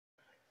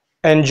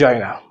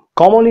Angina,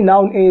 commonly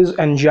known as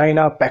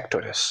angina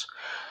pectoris.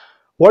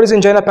 What is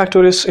angina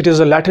pectoris? It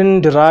is a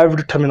Latin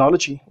derived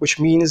terminology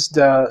which means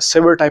the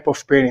severe type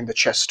of pain in the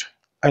chest.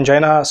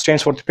 Angina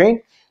stands for the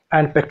pain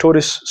and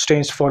pectoris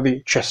stands for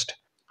the chest.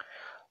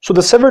 So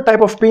the severe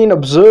type of pain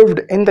observed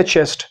in the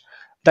chest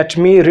that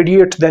may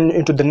radiate then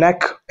into the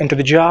neck, into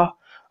the jaw,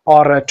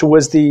 or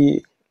towards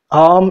the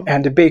arm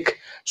and the back.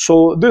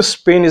 So this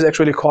pain is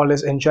actually called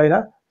as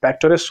angina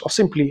pectoris or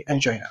simply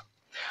angina.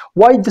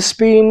 Why this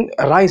pain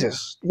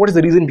arises? What is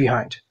the reason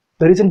behind?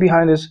 The reason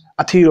behind is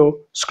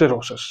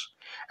atherosclerosis.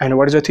 And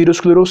what is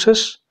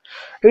atherosclerosis?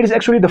 It is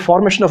actually the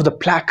formation of the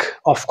plaque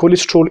of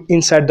cholesterol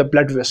inside the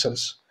blood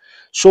vessels.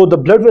 So the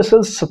blood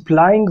vessels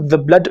supplying the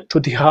blood to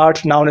the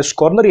heart, known as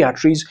coronary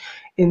arteries,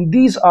 in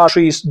these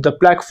arteries the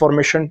plaque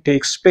formation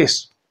takes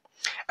place.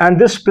 And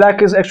this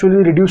plaque is actually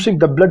reducing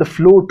the blood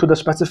flow to the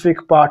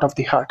specific part of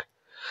the heart.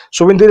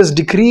 So when there is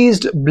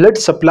decreased blood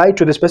supply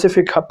to the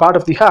specific part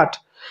of the heart,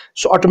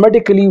 so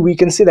automatically we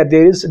can say that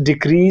there is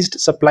decreased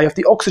supply of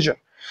the oxygen.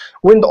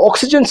 When the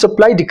oxygen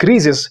supply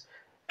decreases,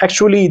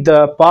 actually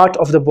the part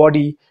of the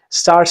body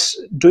starts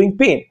doing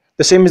pain.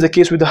 The same is the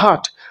case with the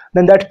heart.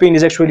 Then that pain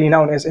is actually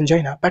known as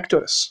angina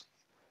pectoris.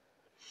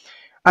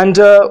 And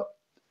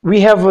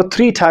we have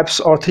three types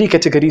or three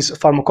categories: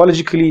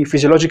 pharmacologically,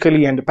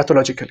 physiologically, and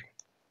pathologically.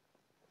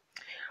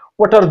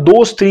 What are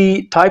those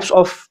three types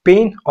of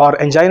pain or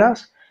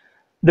anginas?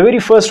 The very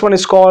first one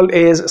is called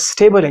as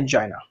stable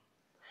angina,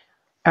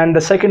 and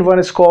the second one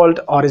is called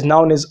or is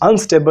known as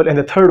unstable, and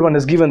the third one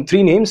is given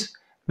three names: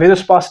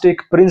 vasospastic,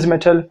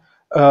 Prinzmetal,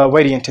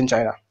 variant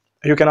angina.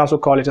 You can also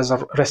call it as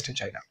a rest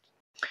angina.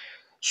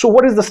 So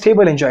what is the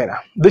stable angina?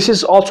 This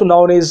is also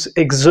known as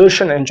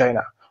exertion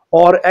angina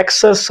or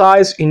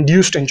exercise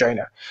induced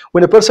angina.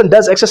 When a person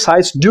does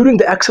exercise, during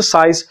the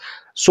exercise,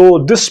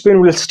 so this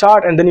pain will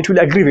start and then it will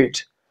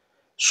aggravate.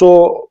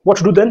 So what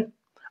to do then?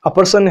 A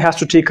person has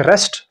to take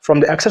rest from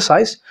the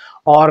exercise,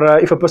 or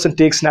if a person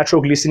takes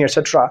nitroglycerin,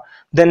 etc.,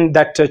 then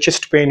that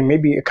chest pain may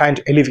be kind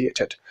of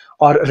alleviated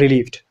or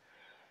relieved.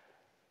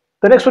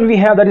 The next one we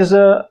have, that is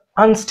a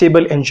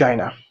unstable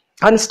angina.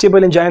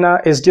 Unstable angina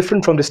is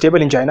different from the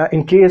stable angina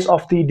in case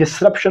of the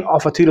disruption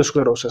of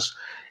atherosclerosis.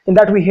 In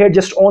that we had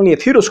just only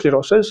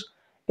atherosclerosis.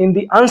 In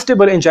the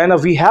unstable angina,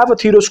 we have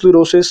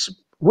atherosclerosis.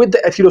 With the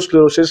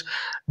atherosclerosis,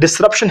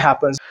 disruption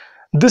happens.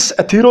 This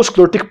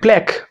atherosclerotic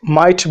plaque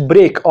might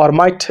break or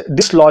might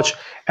dislodge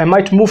and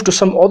might move to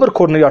some other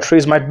coronary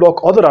arteries, might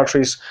block other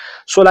arteries.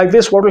 So like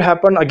this, what will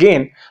happen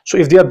again? So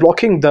if they are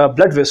blocking the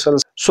blood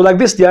vessels, so like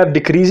this, they are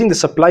decreasing the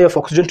supply of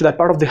oxygen to that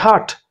part of the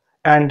heart,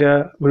 and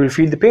we will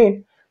feel the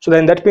pain. So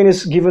then that pain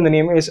is given the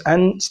name is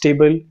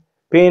unstable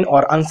pain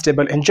or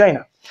unstable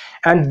angina.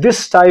 And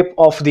this type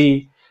of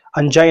the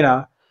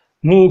angina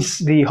needs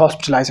the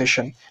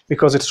hospitalization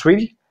because it's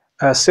really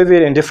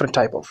severe and different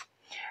type of.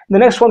 The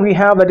next one we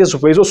have, that is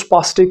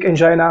vasospastic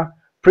angina,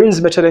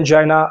 Prinzmetal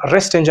angina,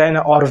 rest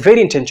angina, or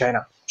variant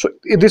angina. So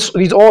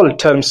these all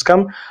terms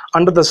come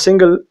under the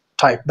single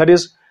type, that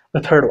is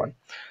the third one.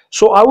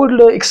 So I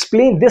would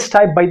explain this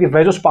type by the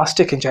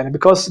vasospastic angina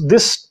because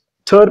this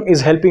term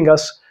is helping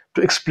us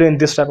to explain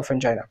this type of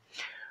angina.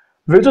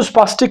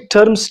 Vasospastic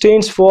term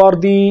stands for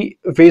the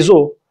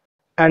vaso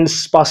and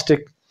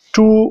spastic.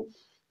 Two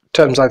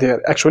terms are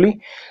there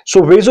actually.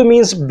 So vaso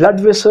means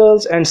blood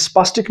vessels and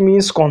spastic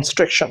means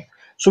constriction.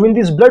 So when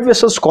these blood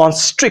vessels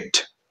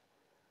constrict,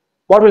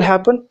 what will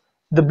happen?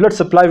 The blood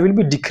supply will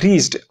be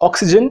decreased,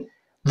 oxygen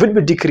will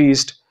be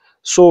decreased.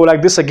 So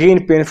like this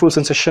again, painful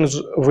sensations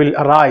will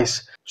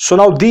arise. So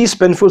now these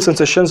painful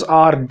sensations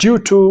are due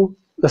to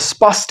the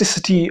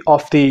spasticity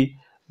of the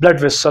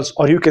blood vessels,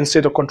 or you can say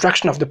the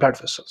contraction of the blood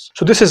vessels.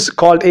 So this is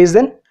called as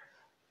then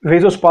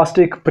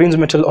vasospastic,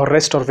 Prinzmetal, or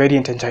rest or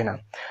variant angina.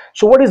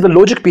 So what is the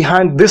logic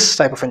behind this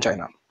type of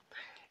angina?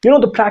 You know,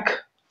 the plaque,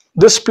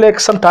 this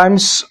plaque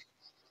sometimes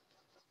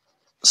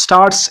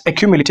starts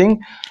accumulating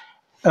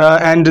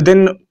and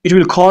then it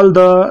will call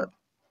the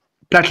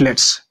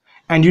platelets,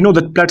 and you know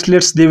that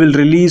platelets, they will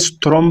release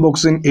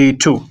thromboxane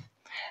A2,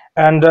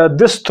 and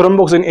this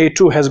thromboxane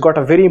A2 has got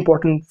a very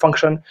important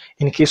function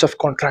in case of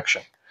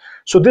contraction.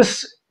 So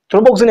this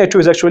thromboxane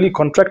A2 is actually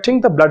contracting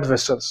the blood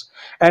vessels,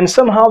 and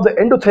somehow the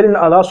endothelin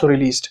are also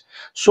released.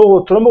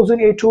 So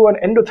thromboxane A2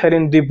 and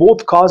endothelin, they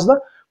both cause the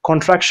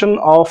contraction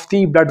of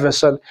the blood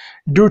vessel,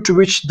 due to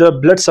which the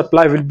blood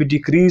supply will be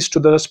decreased to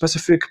the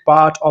specific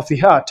part of the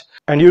heart.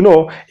 And you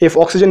know, if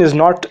oxygen is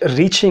not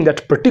reaching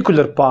that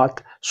particular path,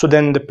 so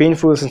then the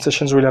painful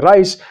sensations will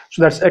arise.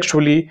 So that's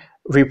actually,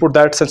 we put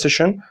that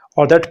sensation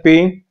or that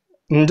pain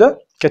in the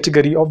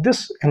category of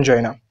this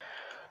angina.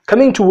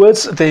 Coming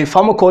towards the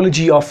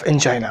pharmacology of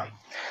angina,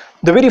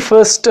 the very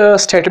first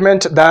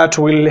statement that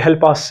will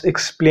help us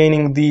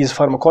explaining these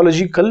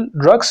pharmacological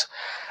drugs,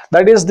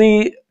 that is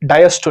the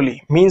diastole,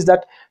 means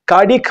that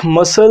cardiac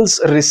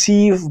muscles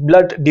receive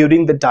blood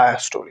during the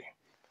diastole.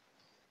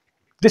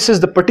 This is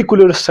the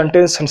particular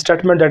sentence and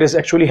statement that is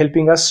actually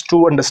helping us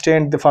to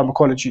understand the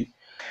pharmacology.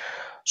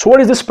 So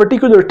what is this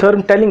particular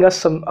term telling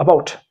us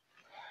about?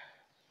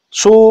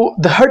 So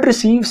the heart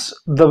receives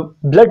the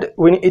blood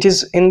when it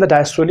is in the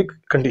diastolic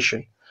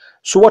condition.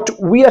 So what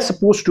we are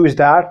supposed to do is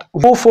that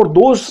go for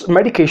those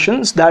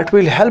medications that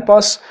will help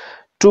us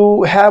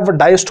to have a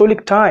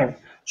diastolic time.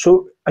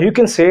 So you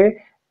can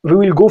say we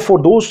will go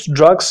for those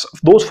drugs,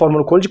 those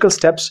pharmacological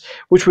steps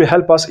which will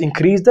help us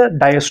increase the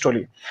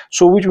diastole.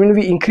 So when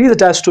we increase the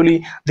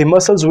diastole, the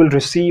muscles will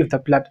receive the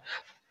blood.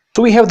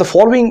 So we have the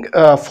following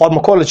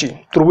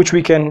pharmacology through which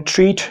we can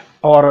treat,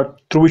 or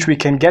through which we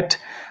can get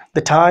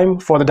the time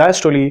for the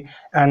diastole,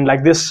 and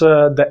like this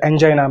the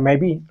angina may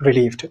be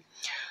relieved.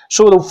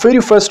 So the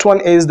very first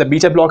one is the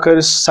beta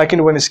blockers,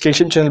 second one is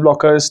calcium channel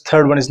blockers,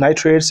 third one is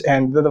nitrates,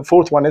 and the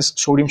fourth one is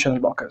sodium channel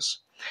blockers.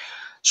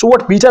 So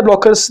what beta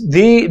blockers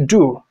they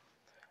do,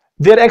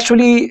 they're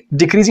actually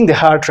decreasing the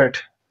heart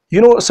rate.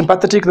 You know,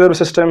 sympathetic nervous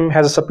system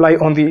has a supply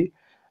on the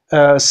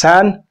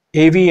SAN,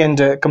 AV,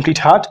 and complete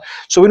heart.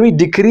 So when we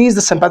decrease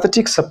the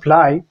sympathetic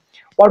supply,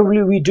 what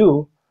will we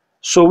do?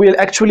 So we are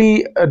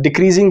actually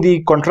decreasing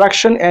the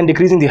contraction and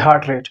decreasing the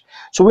heart rate.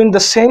 So when the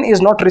SAN is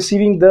not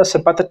receiving the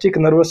sympathetic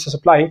nervous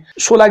supply,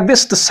 so like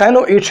this, the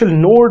sinoatrial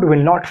node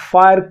will not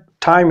fire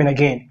time and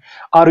again,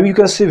 or you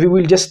can say we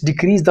will just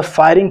decrease the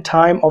firing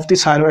time of the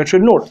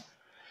sinoatrial node.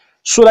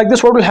 So like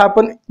this, what will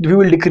happen? We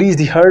will decrease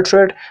the heart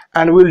rate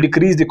and we will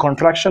decrease the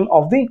contraction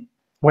of the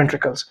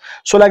ventricles.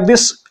 So like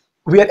this,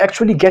 we are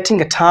actually getting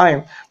a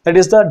time, that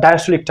is the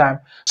diastolic time.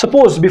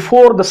 Suppose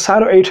before the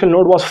sinoatrial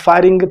node was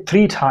firing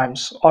 3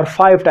 times or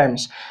 5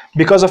 times.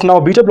 Because of now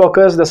beta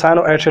blockers, the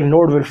sinoatrial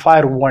node will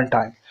fire 1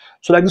 time.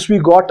 So like this, we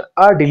got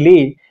a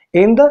delay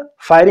in the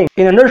firing.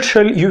 In a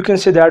nutshell, you can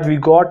say that we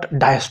got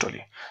diastole.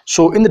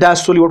 So in the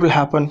diastole, what will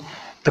happen?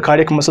 The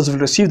cardiac muscles will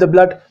receive the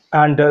blood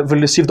and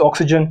will receive the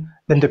oxygen,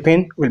 then the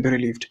pain will be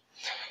relieved.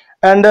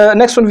 And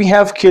next one, we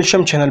have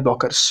calcium channel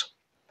blockers.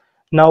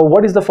 Now,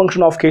 what is the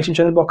function of calcium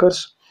channel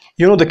blockers?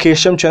 You know, the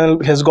calcium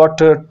channel has got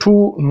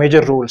 2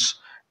 major roles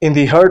in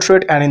the heart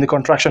rate and in the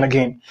contraction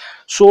again.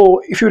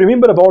 So if you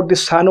remember about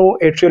this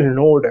sinoatrial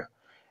node,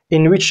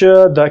 in which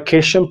the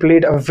calcium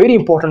played a very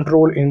important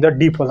role in the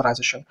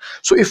depolarization.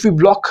 So if we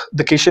block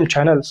the calcium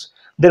channels,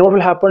 then what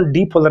will happen?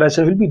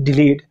 Depolarization will be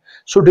delayed.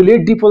 So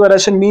delayed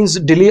depolarization means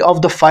delay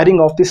of the firing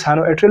of the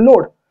sinoatrial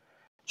node.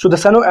 So the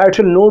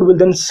sinoatrial node will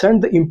then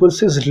send the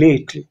impulses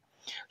lately.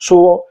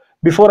 So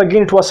before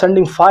again it was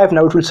sending 5,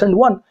 now it will send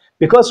 1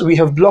 because we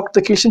have blocked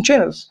the calcium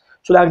channels.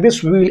 So like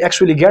this, we will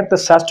actually get the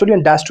systole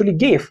and diastole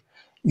gave.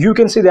 You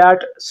can see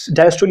that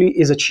diastole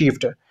is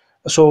achieved.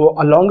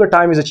 So a longer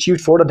time is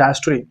achieved for the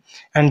diastole,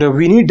 and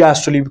we need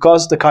diastole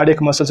because the cardiac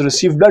muscles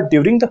receive blood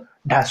during the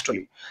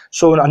diastole.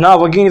 So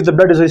now again, if the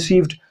blood is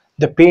received,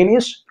 the pain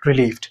is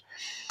relieved.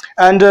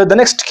 And the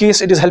next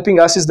case it is helping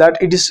us is that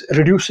it is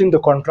reducing the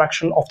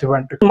contraction of the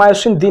ventricle.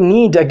 Myosin, they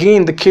need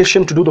again the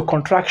calcium to do the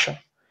contraction.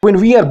 When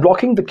we are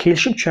blocking the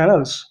calcium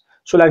channels,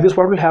 so like this,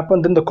 what will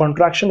happen? Then the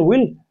contraction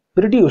will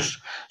reduce.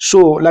 So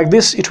like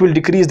this, it will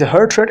decrease the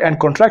heart rate and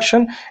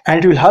contraction,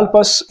 and it will help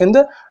us in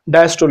the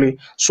diastole.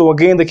 So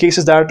again, the case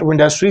is that when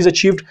diastole is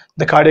achieved,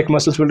 the cardiac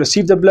muscles will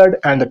receive the blood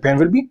and the pain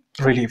will be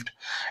relieved.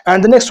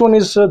 And the next one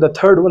is the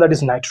third one, that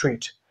is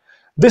nitrate.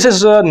 This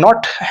is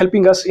not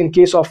helping us in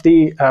case of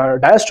the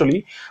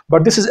diastole,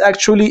 but this is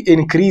actually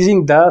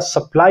increasing the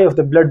supply of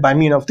the blood by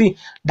means of the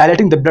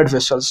dilating the blood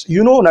vessels.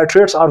 You know,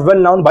 nitrates are well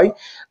known by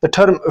the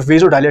term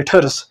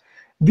vasodilators.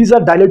 These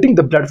are dilating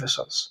the blood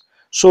vessels.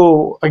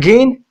 So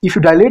again, if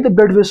you dilate the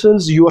blood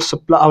vessels, you are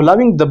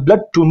allowing the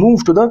blood to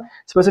move to the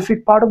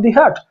specific part of the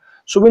heart.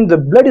 So when the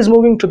blood is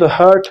moving to the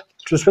heart,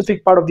 to a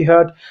specific part of the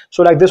heart,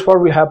 so like this,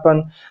 what will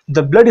happen?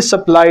 The blood is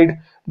supplied,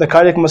 the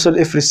cardiac muscle,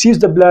 if receives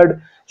the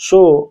blood,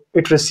 so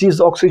it receives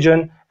the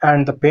oxygen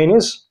and the pain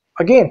is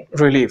again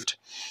relieved.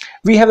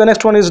 We have the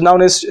next one is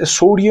known as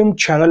sodium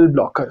channel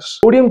blockers.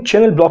 Sodium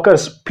channel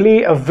blockers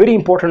play a very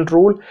important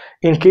role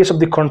in case of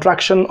the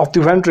contraction of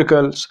the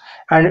ventricles,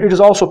 and it is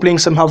also playing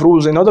somehow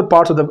roles in other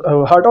parts of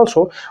the heart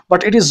also,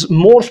 but it is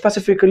more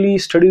specifically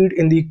studied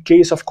in the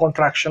case of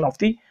contraction of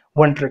the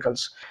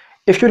ventricles.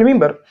 If you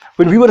remember,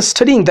 when we were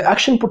studying the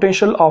action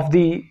potential of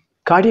the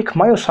cardiac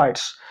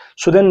myocytes,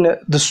 so then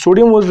the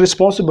sodium was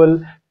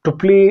responsible to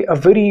play a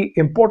very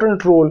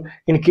important role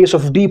in case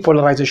of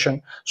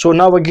depolarization. So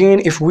now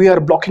again, if we are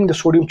blocking the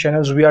sodium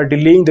channels, we are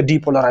delaying the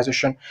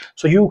depolarization.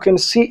 So you can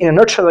see in a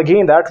nutshell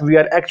again that we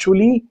are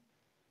actually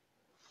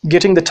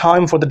getting the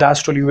time for the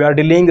diastole. We are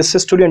delaying the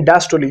systole and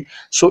diastole.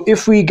 So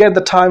if we get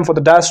the time for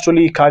the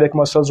diastole, cardiac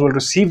muscles will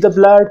receive the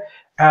blood,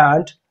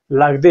 and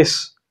like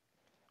this,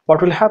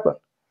 what will happen?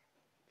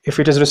 If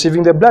it is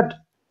receiving the blood,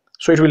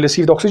 so it will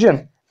receive the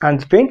oxygen and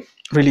the pain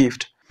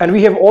relieved. And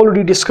we have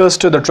already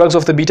discussed the drugs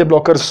of the beta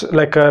blockers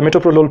like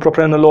metoprolol,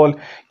 propranolol,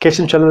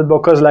 calcium channel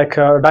blockers like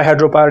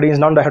dihydropyridines,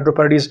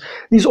 non-dihydropyridines.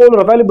 These all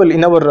are available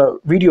in our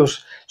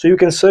videos. So you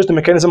can search the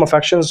mechanism of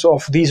actions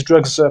of these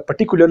drugs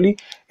particularly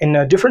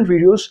in different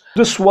videos.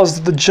 This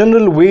was the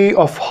general way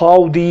of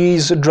how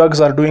these drugs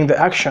are doing the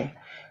action.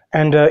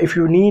 And if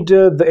you need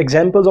the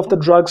examples of the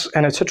drugs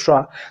and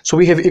etc., so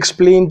we have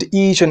explained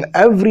each and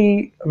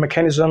every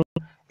mechanism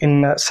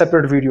in a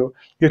separate video.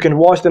 You can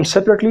watch them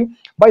separately.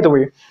 By the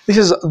way, this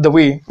is the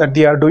way that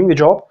they are doing the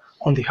job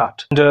on the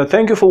heart. And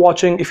thank you for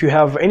watching. If you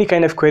have any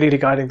kind of query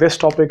regarding this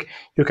topic,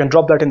 you can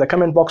drop that in the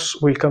comment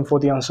box. We'll come for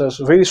the answers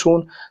very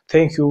soon.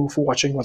 Thank you for watching.